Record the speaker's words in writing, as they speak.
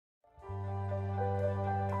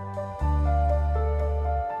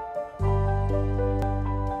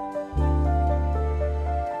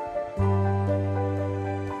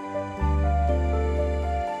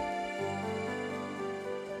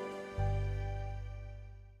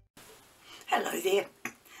Hello there.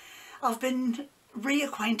 I've been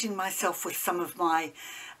reacquainting myself with some of my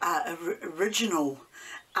original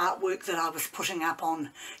artwork that I was putting up on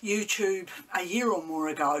YouTube a year or more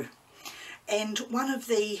ago. And one of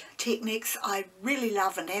the techniques I really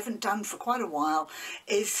love and haven't done for quite a while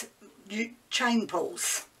is chain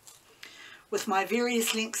pulls. With my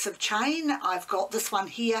various lengths of chain, I've got this one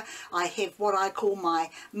here. I have what I call my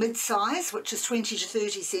mid-size, which is 20 to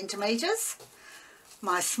 30 centimetres.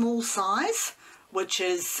 My small size, which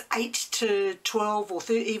is 8 to 12 or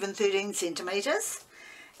even 13 centimetres.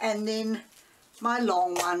 And then my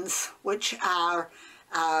long ones, which are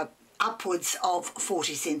upwards of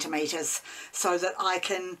 40 centimetres, so that I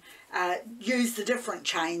can use the different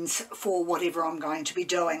chains for whatever I'm going to be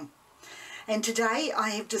doing. And today I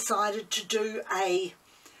have decided to do a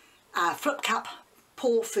flip cup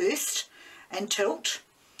pour first and tilt,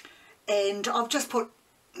 and I've just put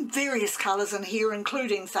various colours in here,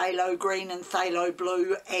 including phthalo green and phthalo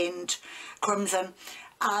blue and crimson,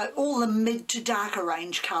 all the mid to darker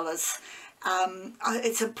range colours.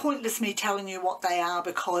 It's a pointless me telling you what they are,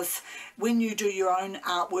 because when you do your own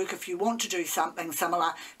artwork, if you want to do something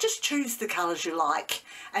similar, just choose the colours you like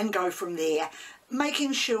and go from there,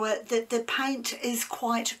 making sure that the paint is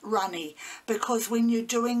quite runny, because when you're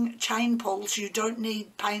doing chain pulls you don't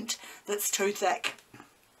need paint that's too thick.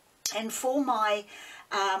 And for my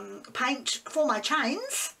paint, for my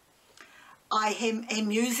chains, I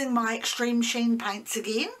am using my Extreme Sheen paints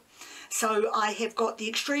again. So I have got the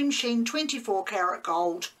Extreme Sheen 24 karat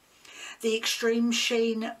gold, the Extreme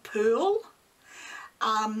Sheen pearl,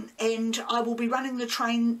 and I will be running the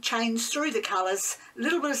chains through the colours, a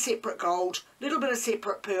little bit of separate gold, a little bit of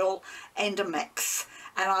separate pearl, and a mix.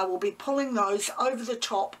 And I will be pulling those over the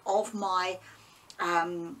top of my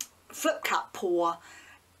flip cup pour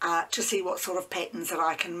to see what sort of patterns that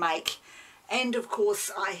I can make. And of course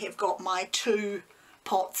I have got my 2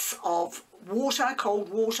 pots of water, cold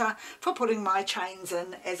water, for putting my chains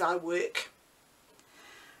in as I work.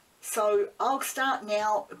 So I'll start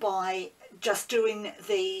now by just doing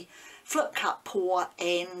the flip cup pour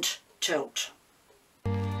and tilt.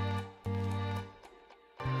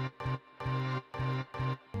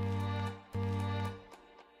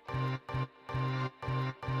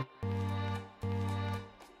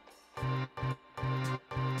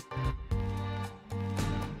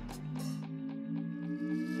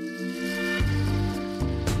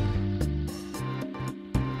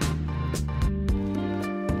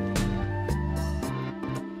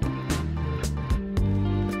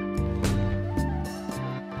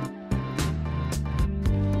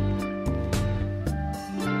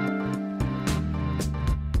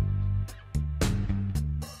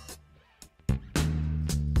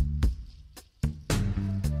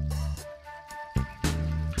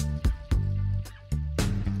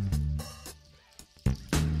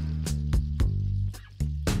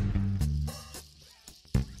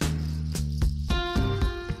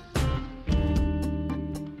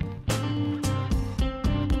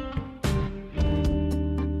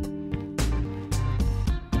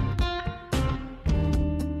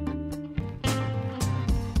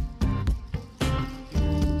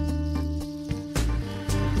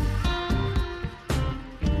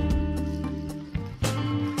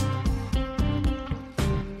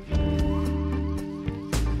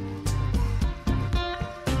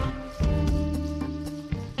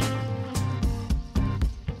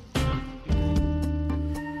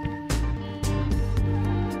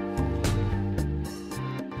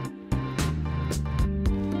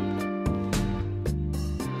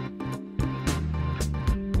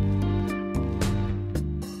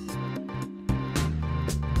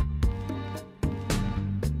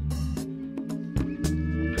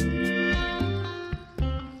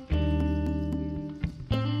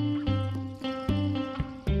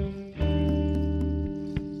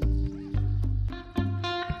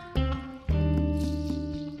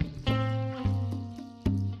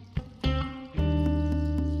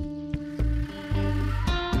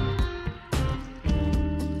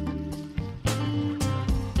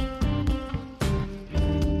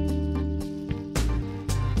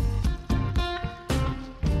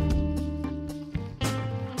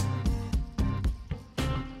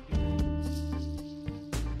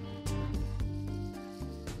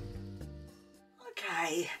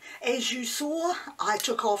 As you saw, I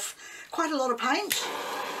took off quite a lot of paint,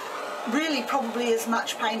 really probably as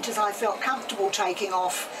much paint as I felt comfortable taking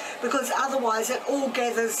off, because otherwise it all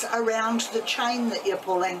gathers around the chain that you're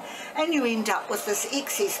pulling and you end up with this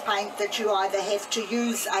excess paint that you either have to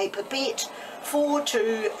use a pipette for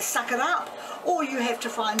to suck it up, or you have to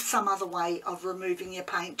find some other way of removing your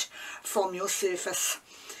paint from your surface.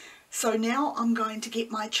 So now I'm going to get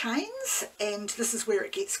my chains, and this is where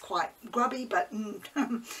it gets quite grubby, but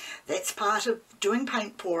that's part of doing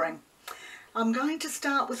paint pouring. I'm going to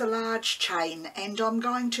start with a large chain, and I'm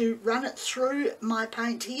going to run it through my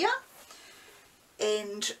paint here,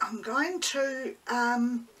 and I'm going to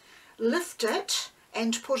lift it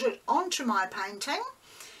and put it onto my painting,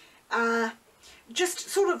 just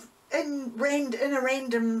sort of in a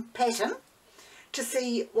random pattern to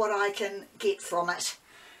see what I can get from it.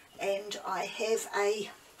 And I have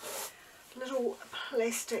a little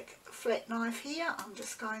plastic flat knife here. I'm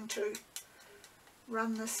just going to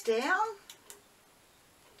run this down.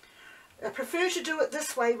 I prefer to do it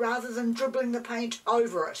this way rather than dribbling the paint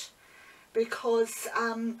over it, because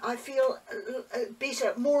I feel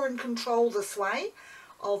better, more in control this way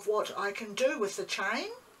of what I can do with the chain.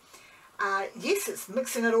 Yes, it's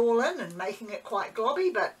mixing it all in and making it quite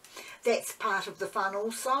globby, but that's part of the fun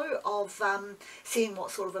also of seeing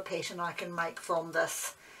what sort of a pattern I can make from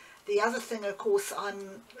this. The other thing, of course,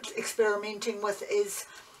 I'm experimenting with is,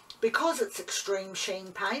 because it's extreme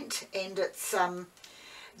sheen paint and it's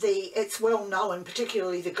well known,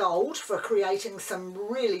 particularly the gold, for creating some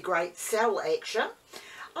really great cell action,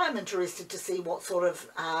 I'm interested to see what sort of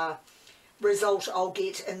result I'll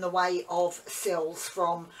get in the way of cells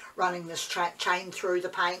from running this chain through the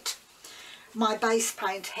paint. My base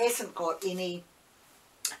paint hasn't got any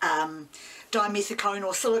dimethicone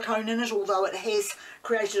or silicone in it, although it has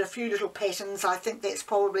created a few little patterns. I think that's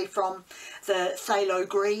probably from the phthalo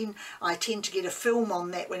green. I tend to get a film on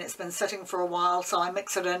that when it's been sitting for a while, so I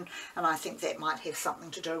mix it in, and I think that might have something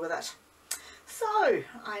to do with it. So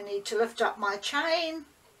I need to lift up my chain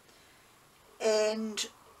and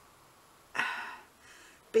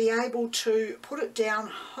be able to put it down,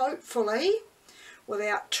 hopefully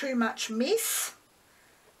without too much mess,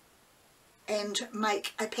 and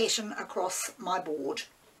make a pattern across my board.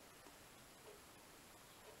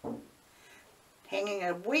 Hanging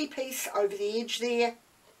a wee piece over the edge there,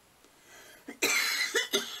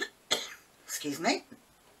 excuse me,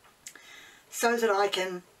 so that I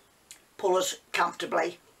can pull it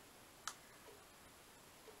comfortably.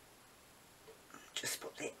 Just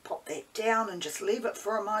pop that down and just leave it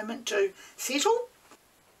for a moment to settle.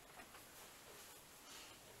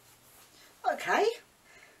 Okay,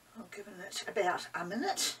 I've given it about a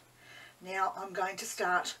minute. Now I'm going to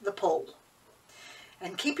start the pull,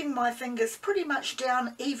 and keeping my fingers pretty much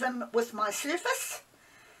down even with my surface,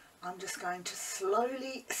 I'm just going to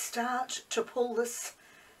slowly start to pull this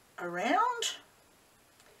around.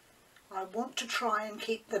 I want to try and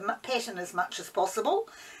keep the pattern as much as possible.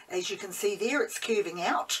 As you can see there, it's curving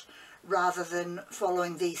out rather than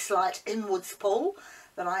following the slight inwards pull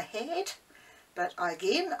that I had. But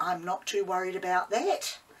again, I'm not too worried about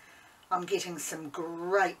that. I'm getting some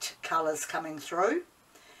great colours coming through.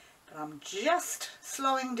 But I'm just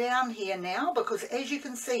slowing down here now, because as you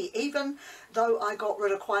can see, even though I got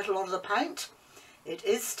rid of quite a lot of the paint, it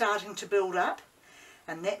is starting to build up,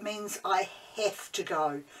 and that means I have to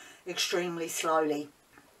go extremely slowly.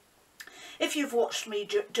 If you've watched me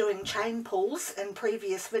doing chain pulls in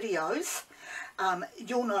previous videos,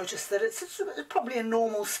 you'll notice that it's probably a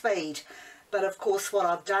normal speed, but of course what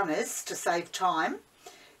I've done is, to save time,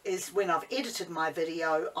 is when I've edited my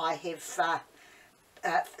video I have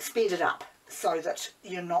sped it up so that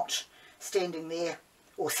you're not standing there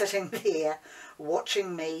or sitting there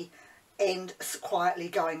watching me and quietly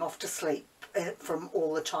going off to sleep from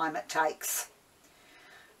all the time it takes.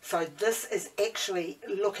 So this is actually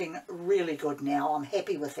looking really good now. I'm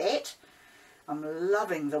happy with that. I'm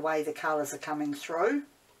loving the way the colours are coming through.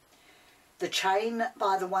 The chain,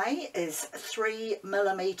 by the way, is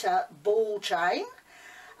 3mm ball chain,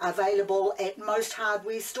 available at most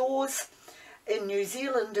hardware stores. In New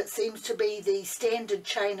Zealand, it seems to be the standard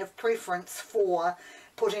chain of preference for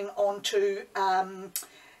putting onto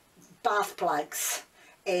bath plugs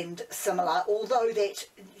and similar, although that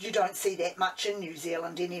you don't see that much in New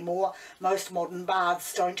Zealand anymore. Most modern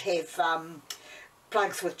baths don't have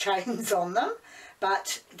plugs with chains on them,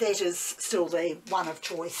 but that is still the one of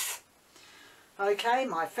choice. Okay,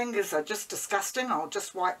 my fingers are just disgusting. I'll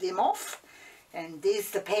just wipe them off, and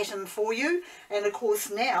there's the pattern for you. And of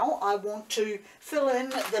course now I want to fill in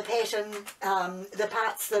the pattern, the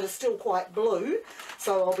parts that are still quite blue,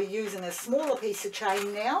 so I'll be using a smaller piece of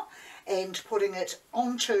chain now and putting it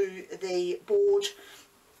onto the board.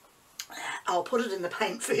 I'll put it in the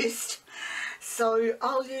paint first. So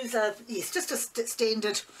I'll use just a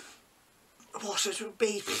standard, what it would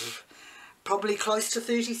be, probably close to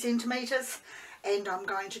 30 centimetres, and I'm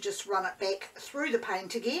going to just run it back through the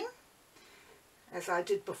paint again as I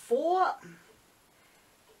did before,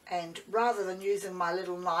 And rather than using my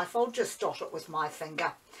little knife, I'll just dot it with my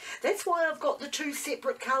finger. That's why I've got the two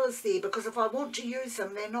separate colours there, because if I want to use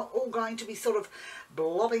them, they're not all going to be sort of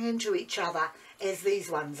blobbing into each other as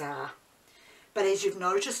these ones are. But as you've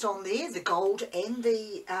noticed on there, the gold and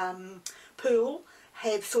the pearl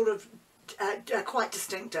have sort of are quite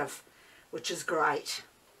distinctive, which is great.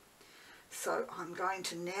 So I'm going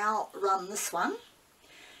to now run this one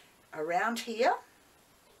around here,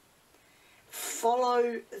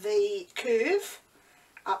 follow the curve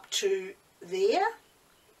up to there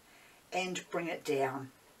and bring it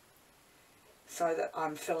down so that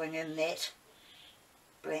I'm filling in that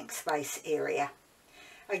blank space area.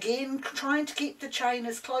 Again, trying to keep the chain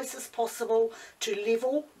as close as possible to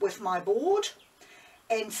level with my board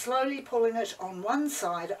and slowly pulling it on one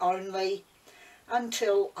side only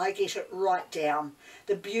until I get it right down.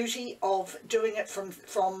 The beauty of doing it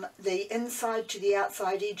from the inside to the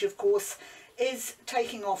outside edge, of course, is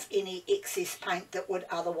taking off any excess paint that would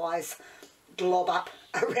otherwise glob up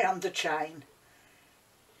around the chain.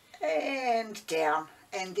 And down.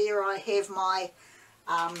 And there I have my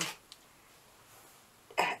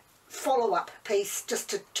follow-up piece,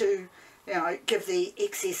 just to you know, give the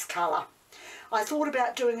excess colour. I thought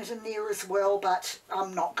about doing it in there as well, but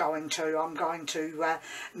I'm not going to. I'm going to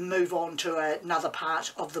move on to another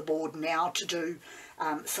part of the board now to do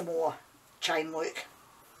some more chain work.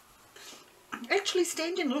 Actually,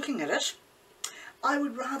 standing looking at it, I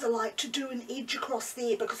would rather like to do an edge across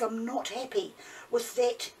there because I'm not happy with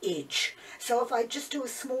that edge. So if I just do a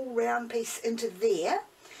small round piece into there,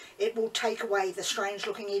 it will take away the strange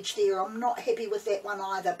looking edge there. I'm not happy with that one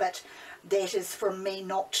either, but that is from me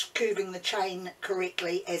not curving the chain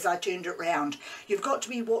correctly as I turned it round. You've got to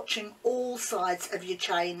be watching all sides of your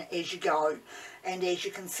chain as you go, and as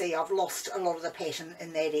you can see, I've lost a lot of the pattern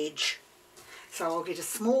in that edge. So I'll get a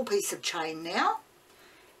small piece of chain now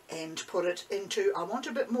and put it into, I want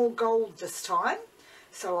a bit more gold this time,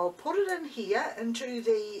 so I'll put it in here into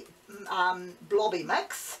the blobby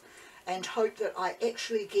mix and hope that I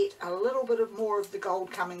actually get a little bit of more of the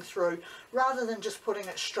gold coming through rather than just putting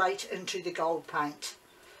it straight into the gold paint.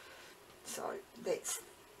 So that's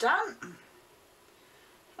done.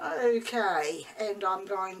 Okay, and I'm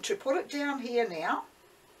going to put it down here now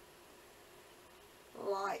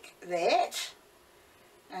like that.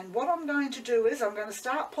 And what I'm going to do is I'm going to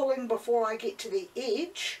start pulling before I get to the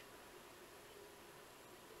edge,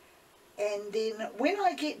 and then when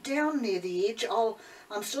I get down near the edge,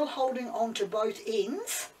 I'm still holding on to both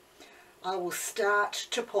ends, I will start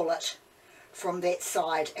to pull it from that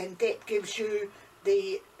side, and that gives you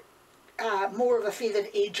the more of a feathered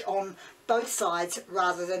edge on both sides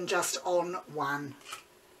rather than just on one.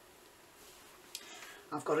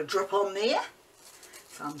 I've got a drip on there,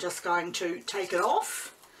 so I'm just going to take it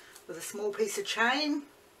off with a small piece of chain.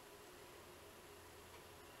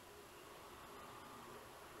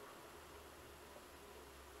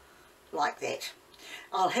 Like that.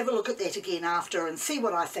 I'll have a look at that again after and see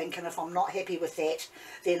what I think, and if I'm not happy with that,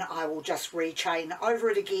 then I will just rechain over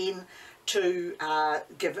it again to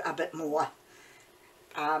give a bit more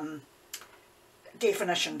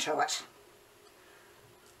definition to it.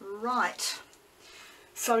 Right.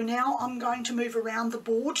 So now I'm going to move around the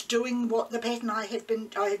board doing what the pattern I have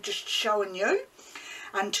just shown you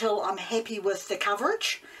until I'm happy with the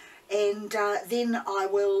coverage, and then I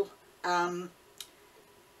will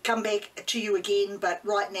come back to you again, but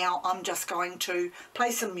right now I'm just going to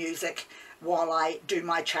play some music while I do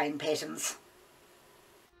my chain patterns.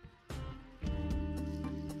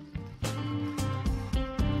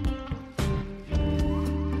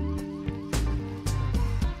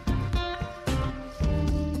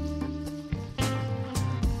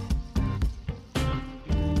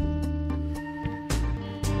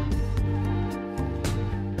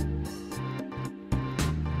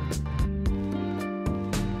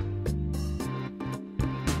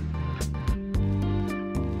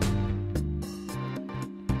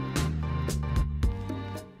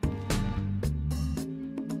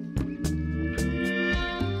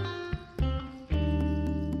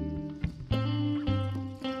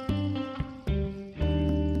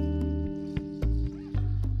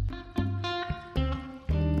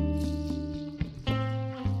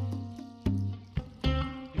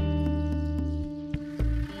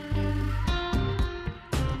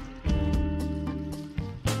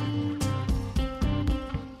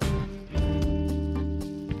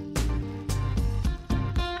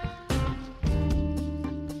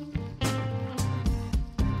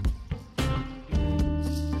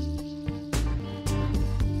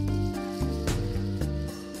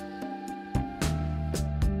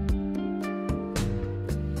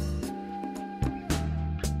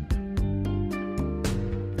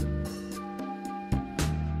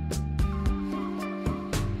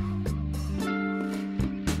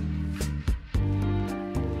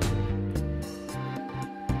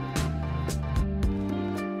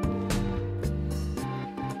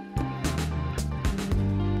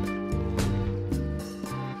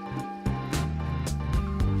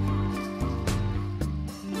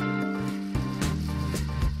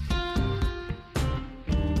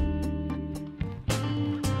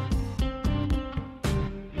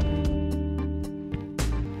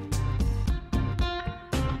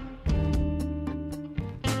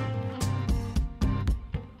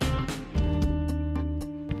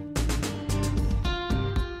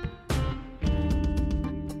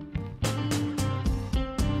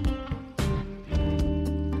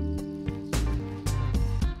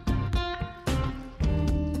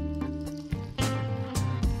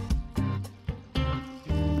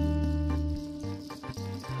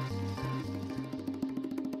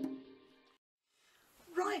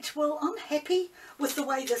 Right, well, I'm happy with the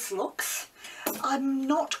way this looks. I'm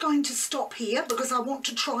not going to stop here because I want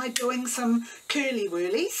to try doing some curly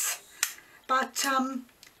whirlies, but I'm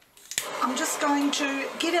just going to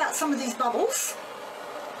get out some of these bubbles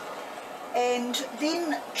and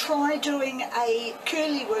then try doing a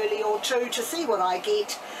curly whirly or two to see what I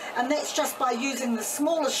get, and that's just by using the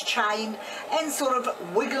smallest chain and sort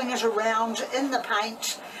of wiggling it around in the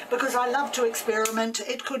paint, because I love to experiment.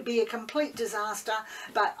 It could be a complete disaster,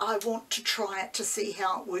 but I want to try it to see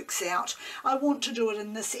how it works out. I want to do it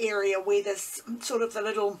in this area where there's sort of the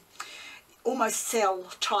little almost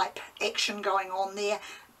cell type action going on there,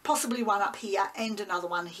 possibly one up here and another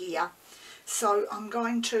one here. So I'm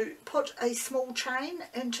going to put a small chain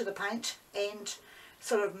into the paint and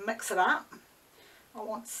sort of mix it up. I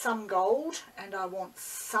want some gold and I want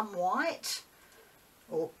some white,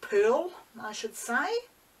 or pearl I should say,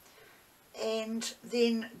 and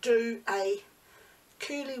then do a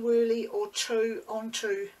curly whirly or two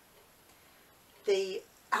onto the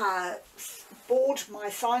board, my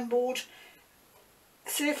signboard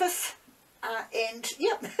surface, and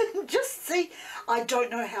yep, just see. I don't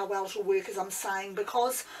know how well it'll work, as I'm saying,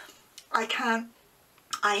 because I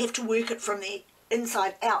have to work it from the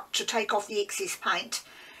inside out to take off the excess paint.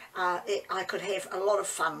 I could have a lot of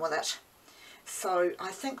fun with it. So I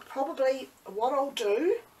think probably what I'll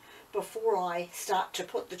do before I start to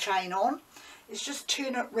put the chain on is just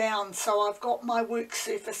turn it round so I've got my work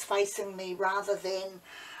surface facing me, rather than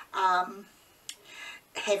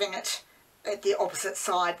having it at the opposite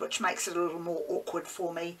side, which makes it a little more awkward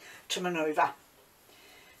for me to manoeuvre.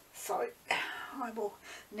 So I will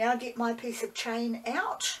now get my piece of chain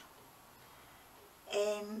out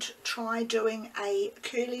and try doing a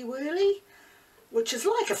curly whirly, which is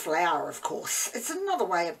like a flower, of course. It's another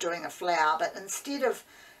way of doing a flower, but instead of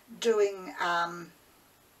doing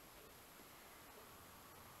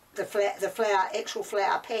the actual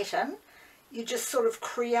flower pattern, you just sort of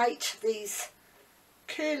create these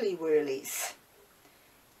curly whirlies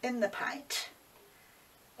in the paint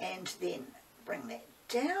and then bring that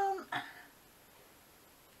down,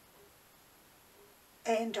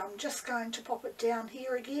 and I'm just going to pop it down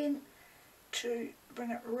here again to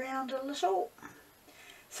bring it round a little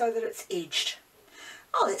so that it's edged.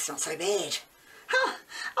 Oh, that's not so bad. Huh.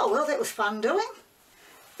 Oh well, that was fun doing.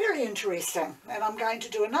 Very interesting. And I'm going to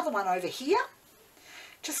do another one over here.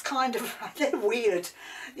 Just kind of, they're weird.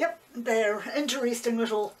 Yep, they're interesting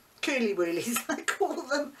little curly whirlies, I call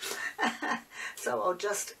them. So I'll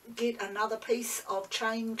just get another piece of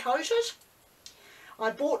chain coated.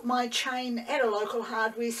 I bought my chain at a local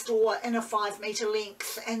hardware store in a 5 metre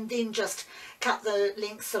length, and then just cut the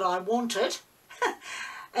lengths that I wanted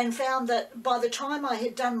and found that by the time I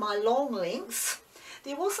had done my long lengths,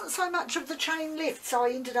 there wasn't so much of the chain left, so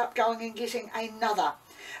I ended up going and getting another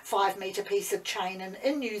 5 metre piece of chain, and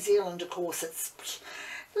in New Zealand, of course, it's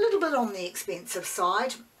a little bit on the expensive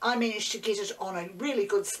side. I managed to get it on a really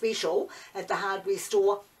good special at the hardware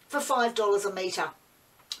store for $5 a metre,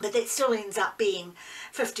 but that still ends up being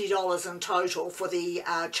 $50 in total for the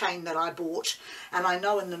chain that I bought. And I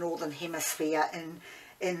know in the Northern Hemisphere,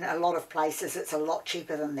 in a lot of places, it's a lot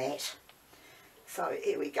cheaper than that. So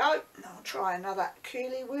here we go. I'll try another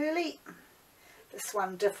curly whirly. This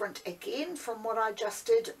one different again from what I just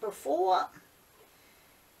did before.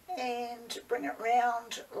 And bring it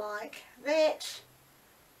round like that.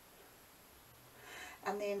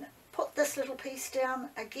 And then put this little piece down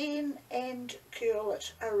again and curl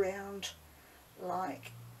it around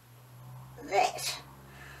like that.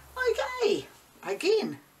 Okay,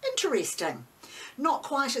 again, interesting. Not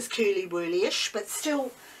quite as curly whirly-ish, but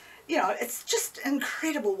still, you know, it's just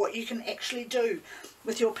incredible what you can actually do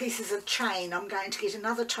with your pieces of chain. I'm going to get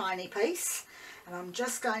another tiny piece, and I'm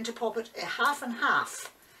just going to pop it half and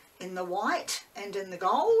half in the white and in the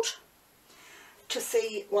gold to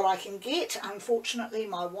see what I can get. Unfortunately,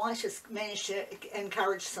 my white has managed to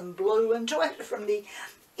encourage some blue into it from the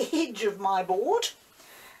edge of my board,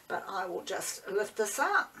 but I will just lift this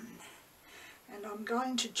up, and I'm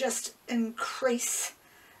going to just increase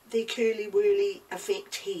the curly whirly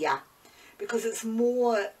effect here, because it's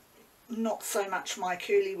more not so much my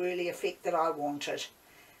curly whirly effect that I wanted.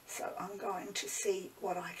 So I'm going to see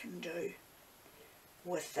what I can do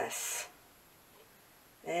with this.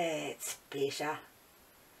 That's better.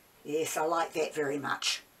 Yes, I like that very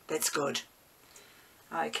much. That's good.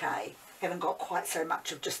 Okay, haven't got quite so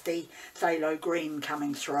much of just the phthalo green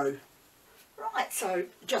coming through. Right, so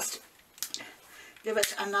just give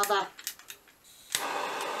it another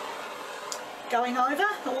going over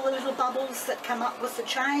all the little bubbles that come up with the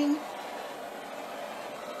chain.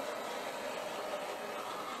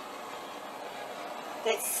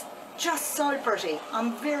 That's just so pretty.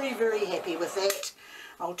 I'm very, very happy with that.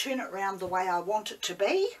 I'll turn it around the way I want it to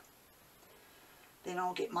be. Then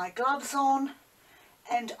I'll get my gloves on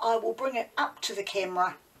and I will bring it up to the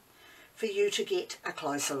camera for you to get a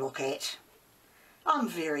closer look at. I'm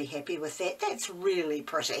very happy with that. That's really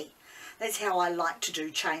pretty. That's how I like to do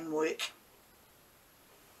chain work.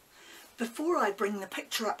 Before I bring the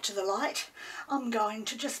picture up to the light, I'm going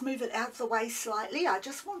to just move it out of the way slightly. I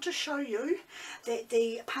just want to show you that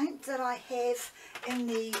the paint that I have in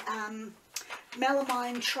the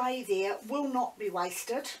melamine tray there will not be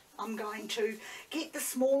wasted. I'm going to get the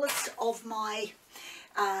smallest of my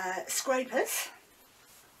scrapers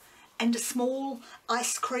and a small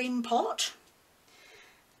ice cream pot,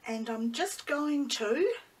 and I'm just going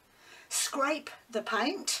to scrape the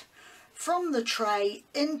paint from the tray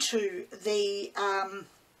into the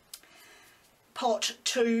pot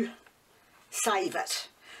to save it.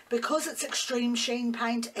 Because it's extreme sheen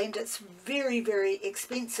paint and it's very, very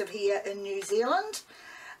expensive here in New Zealand,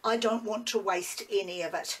 I don't want to waste any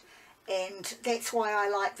of it. And that's why I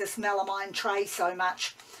like this melamine tray so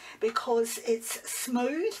much, because it's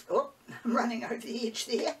smooth. Oh, I'm running over the edge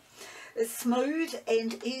there. It's smooth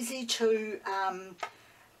and easy to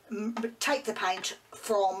take the paint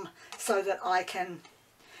from, so that I can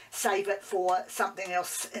save it for something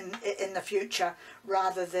else in the future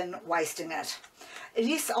rather than wasting it.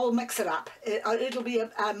 Yes, I'll mix it up. It'll be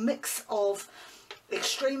a mix of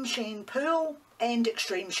extreme sheen pearl and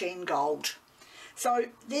extreme sheen gold. So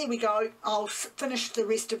there we go. I'll finish the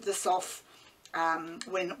rest of this off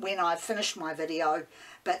when I've finished my video,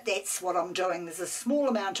 but that's what I'm doing. There's a small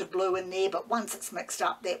amount of blue in there, but once it's mixed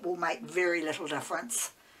up, that will make very little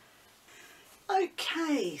difference.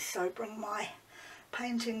 Okay, so bring my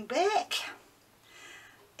painting back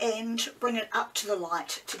and bring it up to the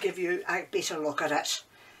light to give you a better look at it.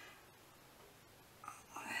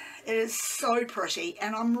 It is so pretty,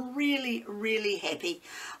 and I'm really, really happy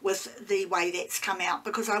with the way that's come out,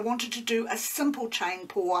 because I wanted to do a simple chain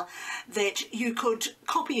pour that you could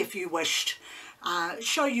copy if you wished,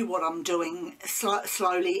 show you what I'm doing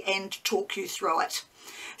slowly and talk you through it.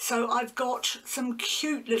 So I've got some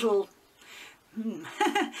cute little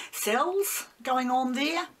cells going on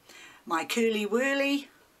there, my curly whirly,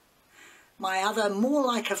 my other more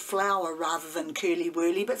like a flower rather than curly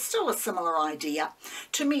whirly, but still a similar idea.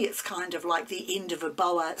 To me it's kind of like the end of a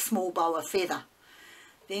boa, small boa feather.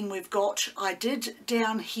 Then we've got, I did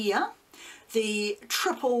down here the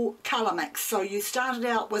triple colour mix, so you started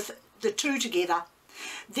out with the two together,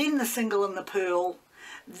 then the single in the pearl,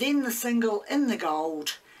 then the single in the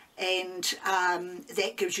gold, and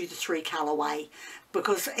that gives you the three colourway,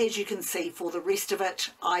 because as you can see for the rest of it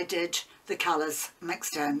I did the colours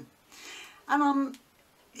mixed in. And I'm,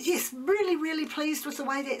 yes, really, really pleased with the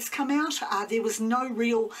way that's come out. There was no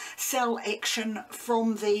real cell action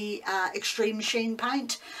from the extreme sheen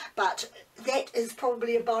paint, but that is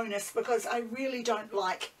probably a bonus, because I really don't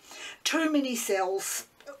like too many cells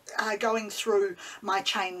going through my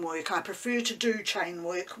chain work. I prefer to do chain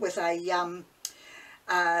work with a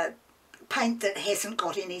paint that hasn't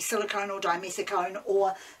got any silicone or dimethicone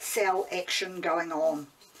or cell action going on.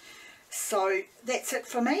 So that's it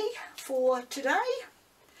for me for today.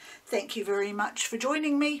 Thank you very much for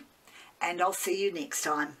joining me, and I'll see you next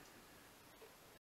time.